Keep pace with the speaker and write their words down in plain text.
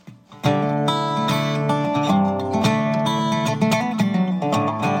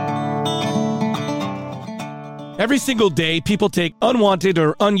Every single day, people take unwanted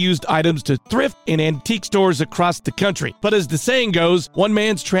or unused items to thrift and antique stores across the country. But as the saying goes, one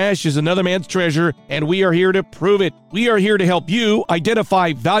man's trash is another man's treasure, and we are here to prove it. We are here to help you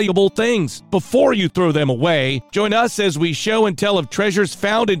identify valuable things before you throw them away. Join us as we show and tell of treasures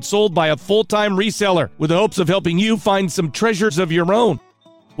found and sold by a full-time reseller with the hopes of helping you find some treasures of your own.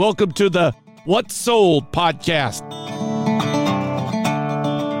 Welcome to the What's Sold podcast.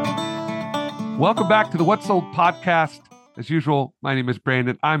 Welcome back to the What's Sold podcast. As usual, my name is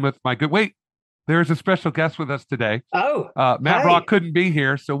Brandon. I'm with my good... Wait, there's a special guest with us today. Oh, Matt hi. Rock couldn't be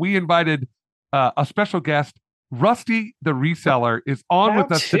here, so we invited a special guest. Rusty, the reseller, is on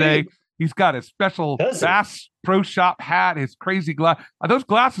with us today. He's got his special Bass Pro Shop hat, his crazy glass. Those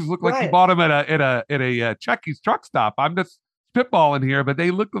glasses look like he bought them at a Chucky's truck stop. I'm just spitballing here, but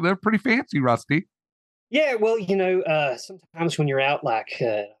they're pretty fancy, Rusty. Yeah, well, sometimes when you're out like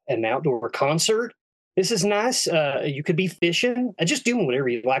an outdoor concert, this is nice. You could be fishing, just doing whatever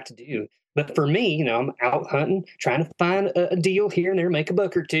you like to do. But for me, I'm out hunting, trying to find a deal here and there, make a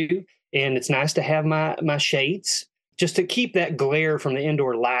buck or two. And it's nice to have my shades just to keep that glare from the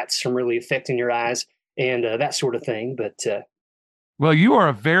indoor lights from really affecting your eyes and that sort of thing. But well, you are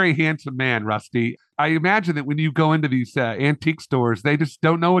a very handsome man, Rusty. I imagine that when you go into these antique stores, they just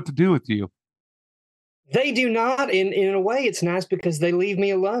don't know what to do with you. They do not. In a way, it's nice because they leave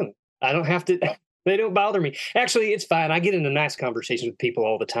me alone. I don't have to, they don't bother me. Actually, it's fine. I get into nice conversations with people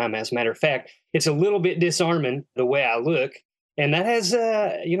all the time. As a matter of fact, it's a little bit disarming the way I look. And that has,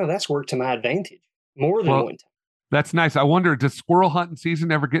 that's worked to my advantage more than one time. That's nice. I wonder, does squirrel hunting season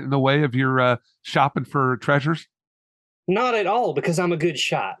ever get in the way of your shopping for treasures? Not at all, because I'm a good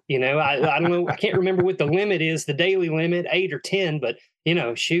shot. I don't know. I can't remember what the limit is, the daily limit, 8 or 10, but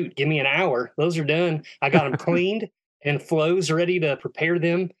shoot, give me an hour. Those are done. I got them cleaned and flows ready to prepare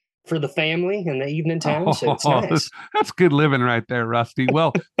them for the family in the evening time. So it's nice. That's good living right there, Rusty.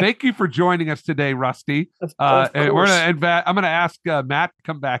 Well, thank you for joining us today, Rusty. I'm going to ask Matt to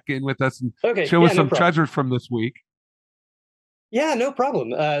come back in with us and show us some treasures from this week. Yeah, no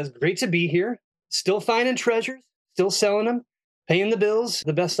problem. It's great to be here. Still finding treasures, still selling them, paying the bills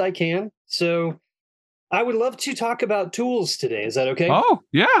the best I can. So I would love to talk about tools today. Is that okay? Oh,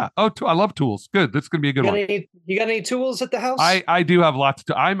 yeah. I love tools. Good. That's going to be a good one. You got any tools at the house? I do have lots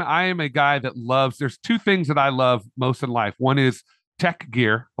of I am a guy that loves, there's two things that I love most in life. One is tech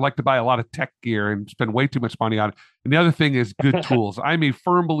gear. I like to buy a lot of tech gear and spend way too much money on it. And the other thing is good tools. I'm a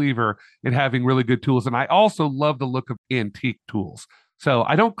firm believer in having really good tools. And I also love the look of antique tools. So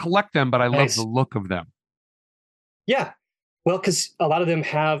I don't collect them, but I love the look of them. Yeah. Well, because a lot of them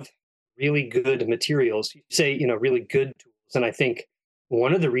have really good materials. You say, really good tools. And I think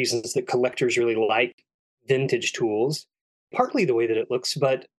one of the reasons that collectors really like vintage tools, partly the way that it looks,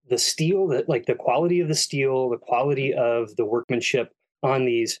 but the steel, the quality of the steel, the quality of the workmanship on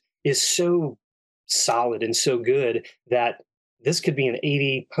these is so solid and so good that this could be an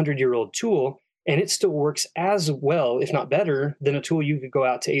 80, 100-year-old tool, and it still works as well, if not better, than a tool you could go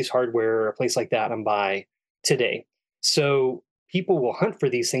out to Ace Hardware or a place like that and buy today. So people will hunt for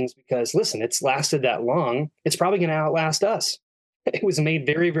these things because, listen, it's lasted that long. It's probably going to outlast us. It was made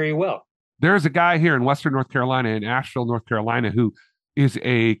very, very well. There's a guy here in Western North Carolina, in Asheville, North Carolina, who is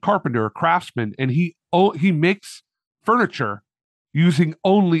a carpenter, a craftsman, and he makes furniture using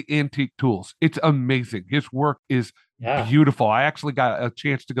only antique tools. It's amazing. His work is beautiful. I actually got a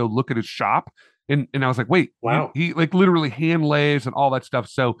chance to go look at his shop, and I was like, wait, wow. He like literally hand lays and all that stuff.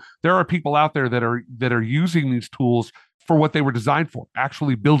 So there are people out there that are using these tools for what they were designed for,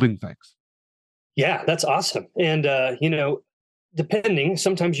 actually building things. Yeah, that's awesome. And, depending,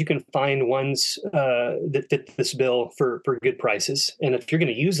 sometimes you can find ones that fit this bill for good prices. And if you're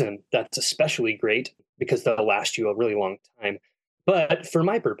going to use them, that's especially great because they'll last you a really long time. But for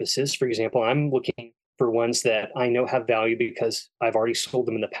my purposes, for example, I'm looking for ones that I know have value because I've already sold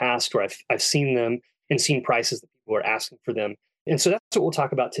them in the past, or I've seen them and seen prices that people are asking for them. And so that's what we'll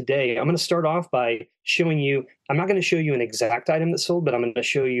talk about today. I'm going to start off by showing you, I'm not going to show you an exact item that sold, but I'm going to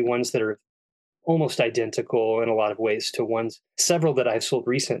show you ones that are almost identical in a lot of ways to several that I've sold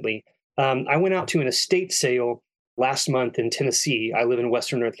recently. I went out to an estate sale last month in Tennessee. I live in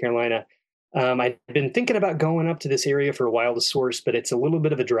Western North Carolina. I've been thinking about going up to this area for a while to source, but it's a little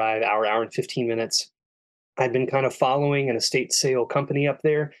bit of a drive, hour and 15 minutes. I've been kind of following an estate sale company up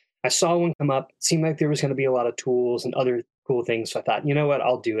there. I saw one come up. It seemed like there was going to be a lot of tools and other cool things. So I thought, you know what,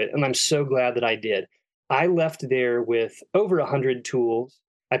 I'll do it. And I'm so glad that I did. I left there with over 100 tools.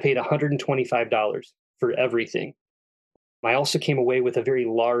 I paid $125 for everything. I also came away with a very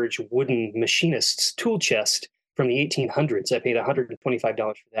large wooden machinist's tool chest from the 1800s. I paid $125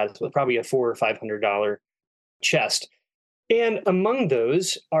 for that. It was probably a $400 or $500 chest. And among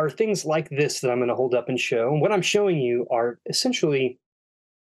those are things like this that I'm going to hold up and show. And what I'm showing you are essentially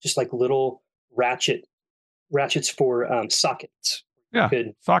just like little ratchets for sockets. You Yeah,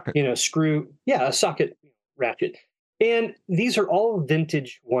 could, socket. screw, a socket ratchet. And these are all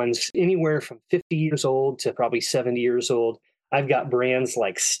vintage ones, anywhere from 50 years old to probably 70 years old. I've got brands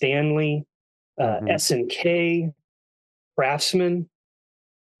like Stanley, Mhm. S&K, Craftsman.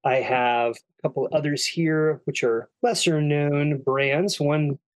 I have a couple others here, which are lesser known brands.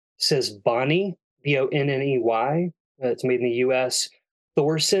 One says Bonnie, Bonney. It's made in the US.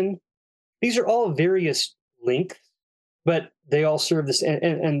 Thorson. These are all various lengths, but they all serve this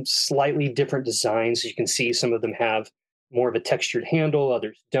and slightly different designs. You can see some of them have more of a textured handle,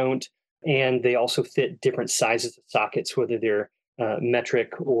 others don't. And they also fit different sizes of sockets, whether they're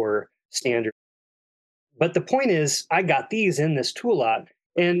metric or standard. But the point is, I got these in this tool lot,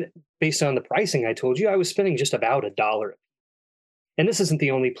 and based on the pricing I told you, I was spending just about $1. And this isn't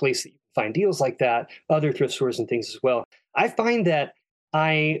the only place that you can find deals like that, other thrift stores and things as well. I find that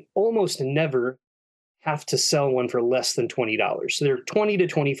I almost never have to sell one for less than $20. So they're $20 to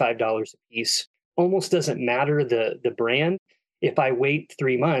 $25 a piece. Almost doesn't matter the brand. If I wait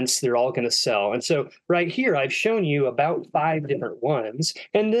 3 months, they're all going to sell. And so right here, I've shown you about 5 different ones,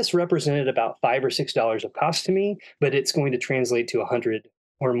 and this represented about $5 or $6 of cost to me, but it's going to translate to 100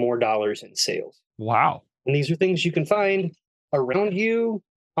 or more dollars in sales. Wow. And these are things you can find around you,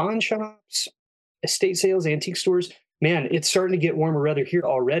 pawn shops, estate sales, antique stores. Man, it's starting to get warmer weather here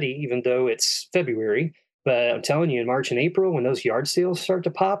already, even though it's February. But I'm telling you, in March and April, when those yard sales start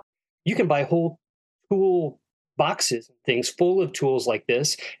to pop, you can buy whole tool boxes and things full of tools like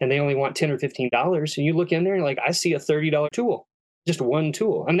this, and they only want $10 or $15. And you look in there and like, I see a $30 tool, just one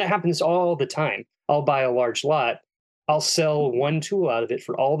tool. I mean, that happens all the time. I'll buy a large lot, I'll sell one tool out of it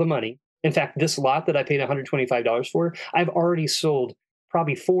for all the money. In fact, this lot that I paid $125 for, I've already sold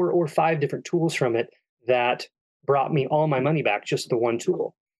probably 4 or 5 different tools from it that brought me all my money back, just the one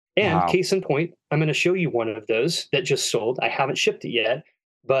tool. And Wow. case in point, I'm going to show you one of those that just sold. I haven't shipped it yet,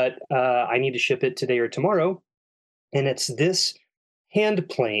 but I need to ship it today or tomorrow. And it's this hand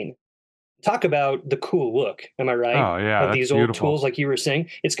plane. Talk about the cool look, am I right? Oh, yeah, Of that's these old beautiful. tools, like you were saying.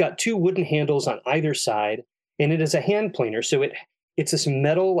 It's got 2 wooden handles on either side, and it is a hand planer. So it's this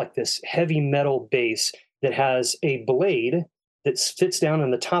metal, like this heavy metal base that has a blade that fits down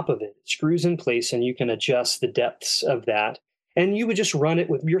on the top of it. It screws in place, and you can adjust the depths of that. And you would just run it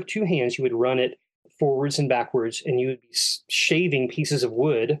with your 2 hands. You would run it forwards and backwards, and you would be shaving pieces of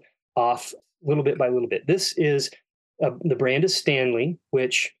wood off little bit by little bit. This is the brand is Stanley,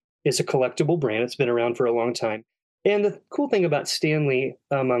 which is a collectible brand. It's been around for a long time. And the cool thing about Stanley,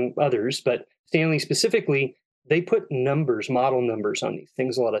 among others, but Stanley specifically, they put numbers, model numbers on these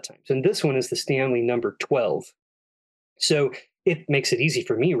things a lot of times. And this one is the Stanley number 12. So it makes it easy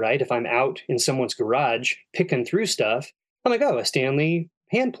for me, right? If I'm out in someone's garage picking through stuff, I'm like, oh, a Stanley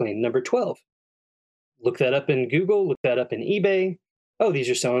hand plane number 12. Look that up in Google, look that up in eBay. Oh,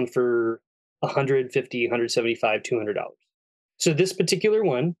 these are selling for $150, $175, $200. So this particular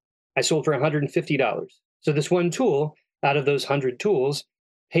one, I sold for $150. So this one tool out of those 100 tools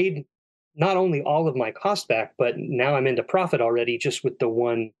paid not only all of my cost back, but now I'm into profit already just with the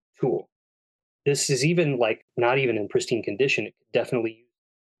one tool. This is even like not even in pristine condition. It could definitely use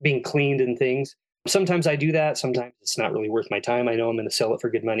being cleaned and things. Sometimes I do that. Sometimes it's not really worth my time. I know I'm going to sell it for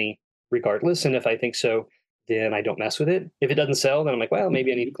good money regardless. And if I think so, then I don't mess with it. If it doesn't sell, then I'm like, well,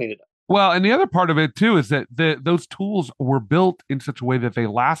 maybe I need to clean it up. Well, and the other part of it too is that those tools were built in such a way that they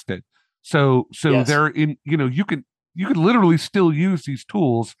lasted. So Yes, they're in, you can literally still use these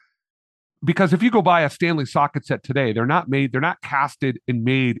tools, because if you go buy a Stanley socket set today, they're not casted and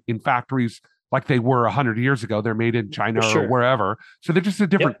made in factories like they were 100 years ago. They're made in for China or sure. wherever. So they're just a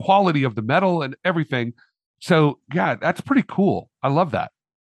different Yep. quality of the metal and everything. So yeah, that's pretty cool. I love that.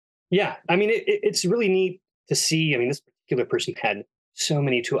 Yeah. I mean, it's really neat to see. I mean, this particular person had so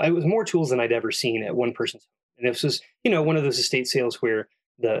many tools. It was more tools than I'd ever seen at one person's home. And this was, one of those estate sales where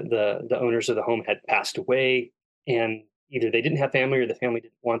the owners of the home had passed away, and either they didn't have family or the family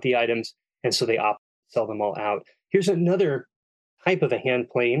didn't want the items, and so they opted to sell them all out. Here's another type of a hand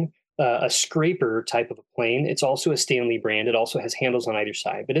plane, a scraper type of a plane. It's also a Stanley brand. It also has handles on either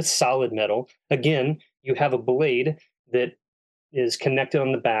side, but it's solid metal. Again, you have a blade that is connected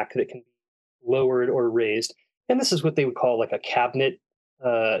on the back that can be lowered or raised. And this is what they would call like a cabinet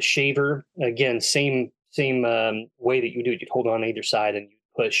shaver. Again, same way that you do it. You'd hold on either side and you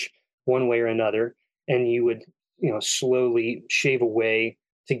push one way or another, and you would slowly shave away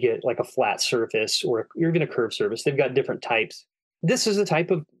to get like a flat surface or even a curved surface. They've got different types. This is the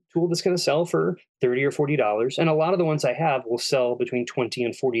type of tool that's going to sell for $30 or $40. And a lot of the ones I have will sell between $20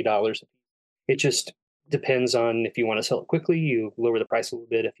 and $40. It just depends on if you want to sell it quickly, you lower the price a little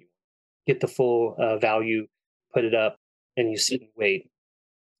bit. If you get the full value, put it up, and you sit and wait.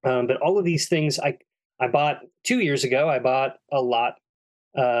 But all of these things, I bought 2 years ago. I bought a lot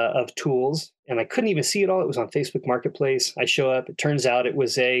of tools, and I couldn't even see it all. It was on Facebook Marketplace. I show up. It turns out it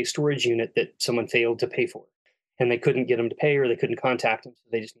was a storage unit that someone failed to pay for, and they couldn't get them to pay, or they couldn't contact them, so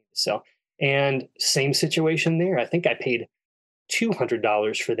they just need to sell. And same situation there. I think I paid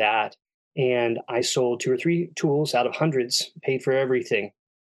 $200 for that, and I sold 2 or 3 tools out of hundreds. Paid for everything.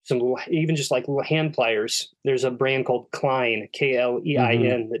 Some little, even just like little hand pliers. There's a brand called Klein, Klein,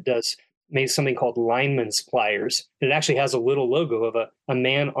 that made something called lineman's pliers. And it actually has a little logo of a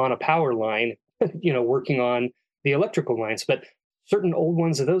man on a power line, working on the electrical lines. But certain old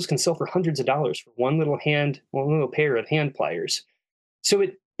ones of those can sell for hundreds of dollars for one little pair of hand pliers. So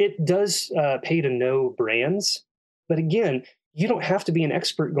it does pay to know brands. But again, you don't have to be an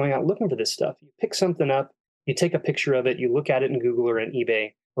expert going out looking for this stuff. You pick something up, you take a picture of it, you look at it in Google or on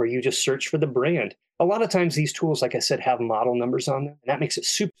eBay, or you just search for the brand. A lot of times these tools, like I said, have model numbers on them, and that makes it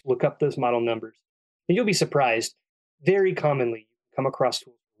super to look up those model numbers. And you'll be surprised, very commonly you come across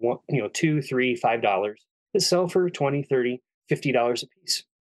tools, $2, $3, $5 that sell for $20, $30, $50 a piece.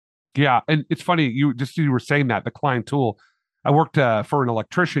 Yeah, and it's funny, you were saying that, the Klein tool. I worked for an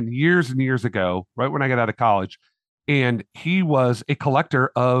electrician years and years ago, right when I got out of college, and he was a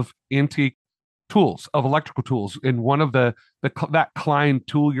collector of antique tools, of electrical tools. And one of that Klein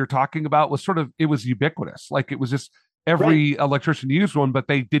tool you're talking about was it was ubiquitous. Like, it was just every electrician used one, but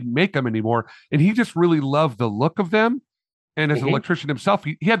they didn't make them anymore. And he just really loved the look of them. And as an electrician himself,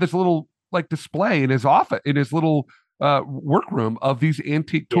 he had this little display in his office, in his little workroom, of these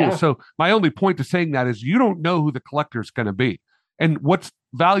antique tools. Yeah. So my only point to saying that is, you don't know who the collector is going to be. And what's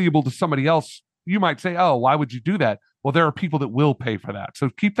valuable to somebody else, you might say, oh, why would you do that? Well, there are people that will pay for that. So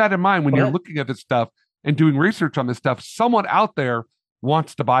keep that in mind when you're looking at this stuff and doing research on this stuff. Someone out there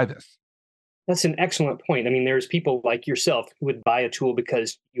wants to buy this. That's an excellent point. I mean, there's people like yourself who would buy a tool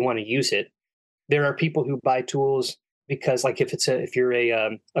because you want to use it. There are people who buy tools because, like, if you're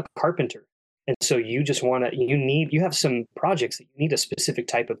a carpenter, and so you just you have some projects that you need a specific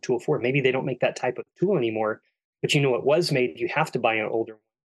type of tool for. Maybe they don't make that type of tool anymore, but it was made. You have to buy an older one.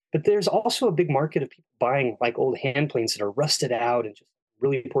 But there's also a big market of people buying like old hand planes that are rusted out and just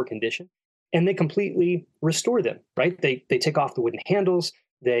really poor condition, and they completely restore them, right? They take off the wooden handles,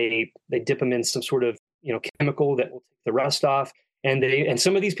 they dip them in some sort of chemical that will take the rust off, and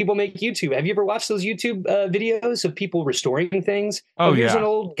some of these people make YouTube. Have you ever watched those YouTube videos of people restoring things? Oh, here's an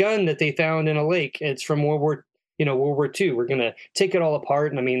old gun that they found in a lake. It's from World War II. We're going to take it all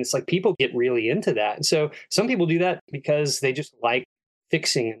apart. And I mean, it's like people get really into that. And so some people do that because they just like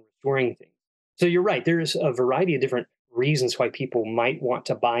fixing and restoring things. So you're right. There's a variety of different reasons why people might want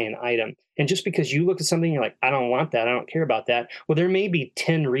to buy an item. And just because you look at something, you're like, I don't want that, I don't care about that. Well, there may be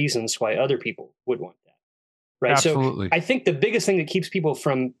 10 reasons why other people would want that. Right. Absolutely. So I think the biggest thing that keeps people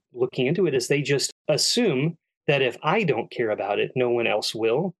from looking into it is they just assume that if I don't care about it, no one else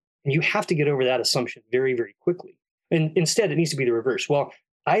will. And you have to get over that assumption very, very quickly. And instead, it needs to be the reverse. Well,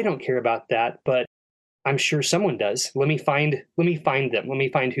 I don't care about that, but I'm sure someone does. Let me find them. Let me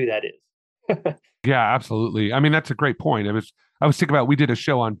find who that is. Yeah, absolutely. I mean, that's a great point. I was thinking about, we did a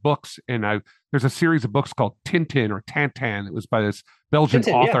show on books, and there's a series of books called Tintin or Tintin. It was by this Belgian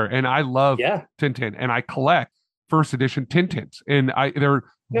author, and I love Tintin, and I collect first edition Tintins, and they're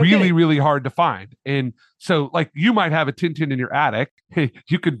really, really hard to find. And so, like, you might have a Tintin in your attic. Hey,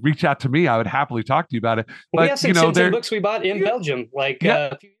 you could reach out to me. I would happily talk to you about it. But we have some Tintin books we bought in Belgium,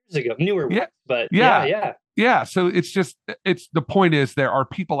 a few years ago, newer ones. But yeah. So the point is, there are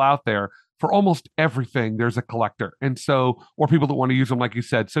people out there for almost everything. There's a collector, and so, or people that want to use them, like you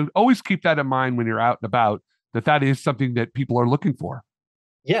said. So always keep that in mind when you're out and about, that is something that people are looking for.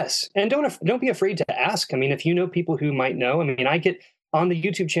 Yes, and don't be afraid to ask. I mean, if you know people who might know, I mean, I get on the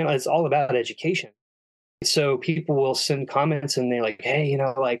YouTube channel, it's all about education. So people will send comments and they're like, hey,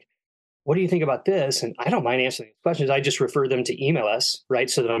 what do you think about this? And I don't mind answering these questions. I just refer them to email us, right?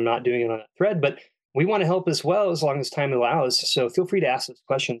 So that I'm not doing it on a thread, but we want to help as well, as long as time allows. So feel free to ask those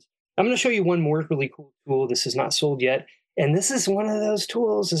questions. I'm going to show you one more really cool tool. This is not sold yet. And this is one of those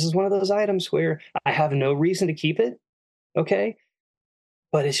tools. This is one of those items where I have no reason to keep it. Okay.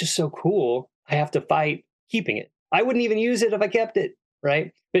 But it's just so cool. I have to fight keeping it. I wouldn't even use it if I kept it.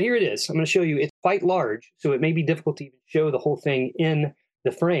 Right. But here it is. I'm going to show you. It's quite large, so it may be difficult to even show the whole thing in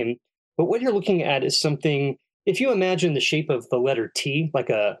the frame. But what you're looking at is something, if you imagine the shape of the letter T,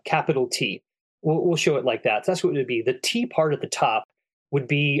 like a capital T, we'll show it like that. That's what it would be. The T part at the top would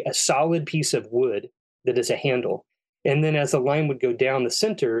be a solid piece of wood that is a handle. And then as the line would go down the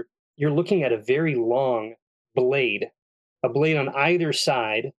center, you're looking at a very long blade, a blade on either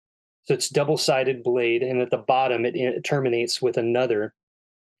side. So it's double-sided blade, and at the bottom it terminates with another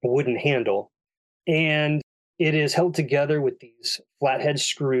wooden handle. And it is held together with these flathead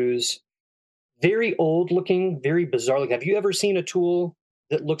screws. Very old looking, very bizarre. Like, have you ever seen a tool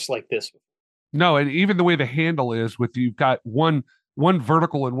that looks like this? No, and even the way the handle is, with you've got one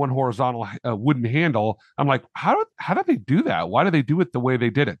vertical and one horizontal wooden handle. I'm like, how do they do that? Why do they do it the way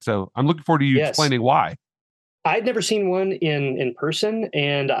they did it? So I'm looking forward to you explaining why. I'd never seen one in person,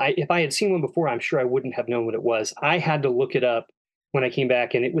 and if I had seen one before, I'm sure I wouldn't have known what it was. I had to look it up when I came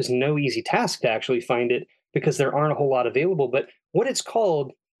back, and it was no easy task to actually find it because there aren't a whole lot available. But what it's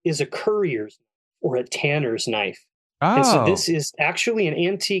called is a currier's or a tanner's knife. Oh. And so this is actually an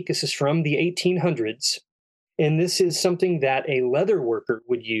antique. This is from the 1800s, and this is something that a leather worker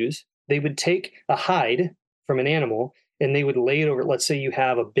would use. They would take a hide from an animal, and they would lay it over. Let's say you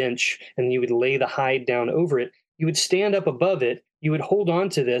have a bench and you would lay the hide down over it. You would stand up above it. You would hold on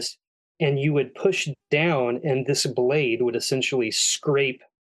to this and you would push down, and this blade would essentially scrape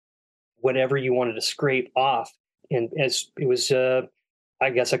whatever you wanted to scrape off. And as it was, I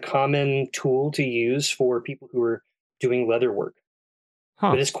guess, a common tool to use for people who are doing leather work.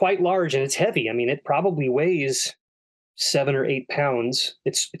 But it's quite large and it's heavy. I mean, it probably weighs 7 or 8 pounds.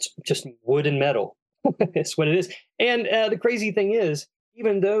 It's just wood and metal. It's what it is. And the crazy thing is,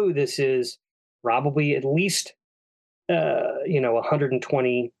 even though this is probably at least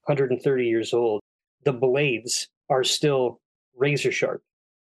 120, 130 years old, the blades are still razor sharp.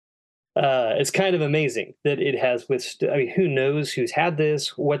 It's kind of amazing that it has withstood. I mean, who knows who's had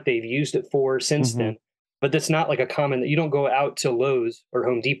this, what they've used it for since then. But that's not like a common, that you don't go out to Lowe's or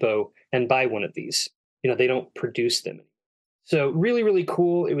Home Depot and buy one of these. They don't produce them. So really, really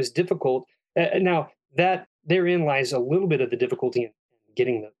cool. It was difficult. Now, that therein lies a little bit of the difficulty in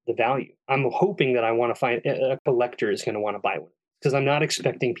getting the value. I'm hoping that I want to find a collector is going to want to buy one, because I'm not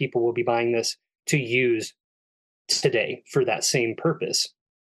expecting people will be buying this to use today for that same purpose.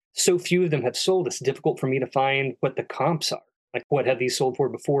 So few of them have sold. It's difficult for me to find what the comps are. Like, what have these sold for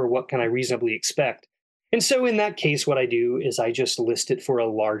before? What can I reasonably expect? And so in that case, what I do is I just list it for a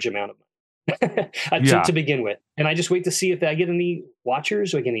large amount of money to begin with. And I just wait to see if I get any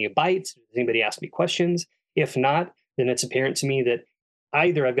watchers or I get any bites. Does anybody ask me questions? If not, then it's apparent to me that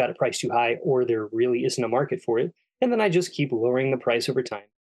either I've got it priced too high or there really isn't a market for it. And then I just keep lowering the price over time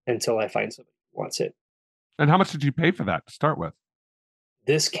until I find somebody who wants it. And how much did you pay for that to start with?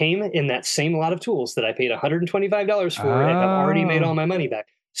 This came in that same lot of tools that I paid $125 for and have already made all my money back.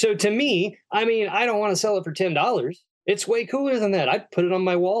 So to me, I mean, I don't want to sell it for $10. It's way cooler than that. I'd put it on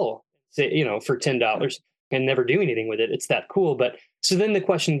my wall, say, for $10 and never do anything with it. It's that cool. But so then the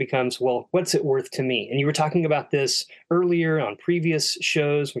question becomes, well, what's it worth to me? And you were talking about this earlier on previous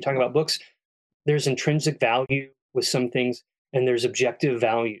shows. We're talking about books. There's intrinsic value with some things, and there's objective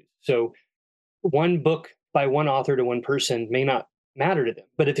value. So one book by one author to one person may not matter to them.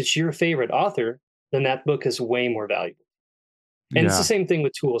 But if it's your favorite author, then that book is way more valuable. And it's the same thing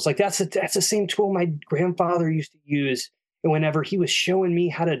with tools. Like that's the same tool my grandfather used to use whenever he was showing me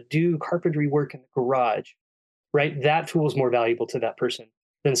how to do carpentry work in the garage, right? That tool is more valuable to that person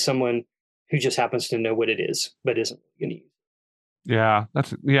than someone who just happens to know what it is, but isn't going to use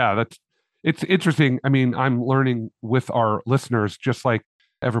it. It's interesting. I mean, I'm learning with our listeners, just like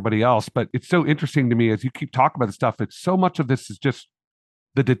everybody else, but it's so interesting to me as you keep talking about the stuff. It's so much of this is just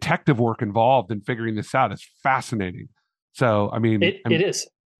the detective work involved in figuring this out. It's fascinating. So, I mean, it is.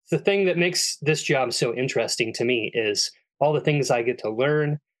 The thing that makes this job so interesting to me is all the things I get to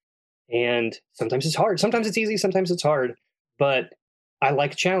learn. And sometimes it's hard. Sometimes it's easy. Sometimes it's hard. But I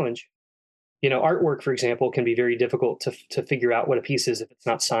like a challenge. Artwork, for example, can be very difficult to figure out what a piece is if it's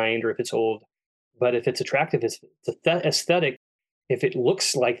not signed or if it's old. But if it's attractive, it's aesthetic. If it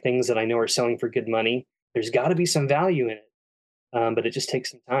looks like things that I know are selling for good money, there's got to be some value in it. But it just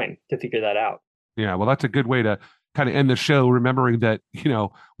takes some time to figure that out. Yeah, well, that's a good way to kind of end the show, remembering that,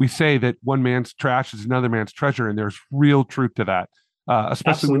 we say that one man's trash is another man's treasure, and there's real truth to that,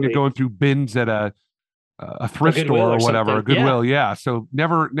 especially Absolutely. When you're going through bins at a thrift store or whatever, a Goodwill. Yeah. So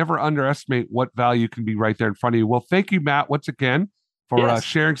never underestimate what value can be right there in front of you. Well, thank you, Matt, once again for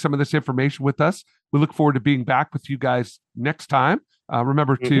sharing some of this information with us. We look forward to being back with you guys next time.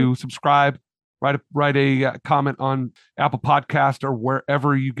 Remember to subscribe, write a comment on Apple Podcast or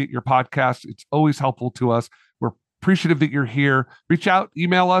wherever you get your podcasts. It's always helpful to us. We're appreciative that you're here. Reach out,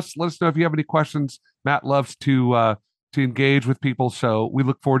 email us, let us know if you have any questions. Matt loves to engage with people, so we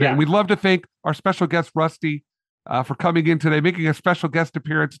look forward to it. And we'd love to thank our special guest, Rusty, for coming in today, making a special guest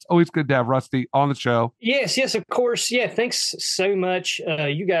appearance. It's always good to have Rusty on the show. Yes, of course. Yeah, thanks so much.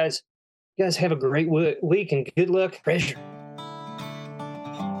 You guys have a great week and good luck. Treasure.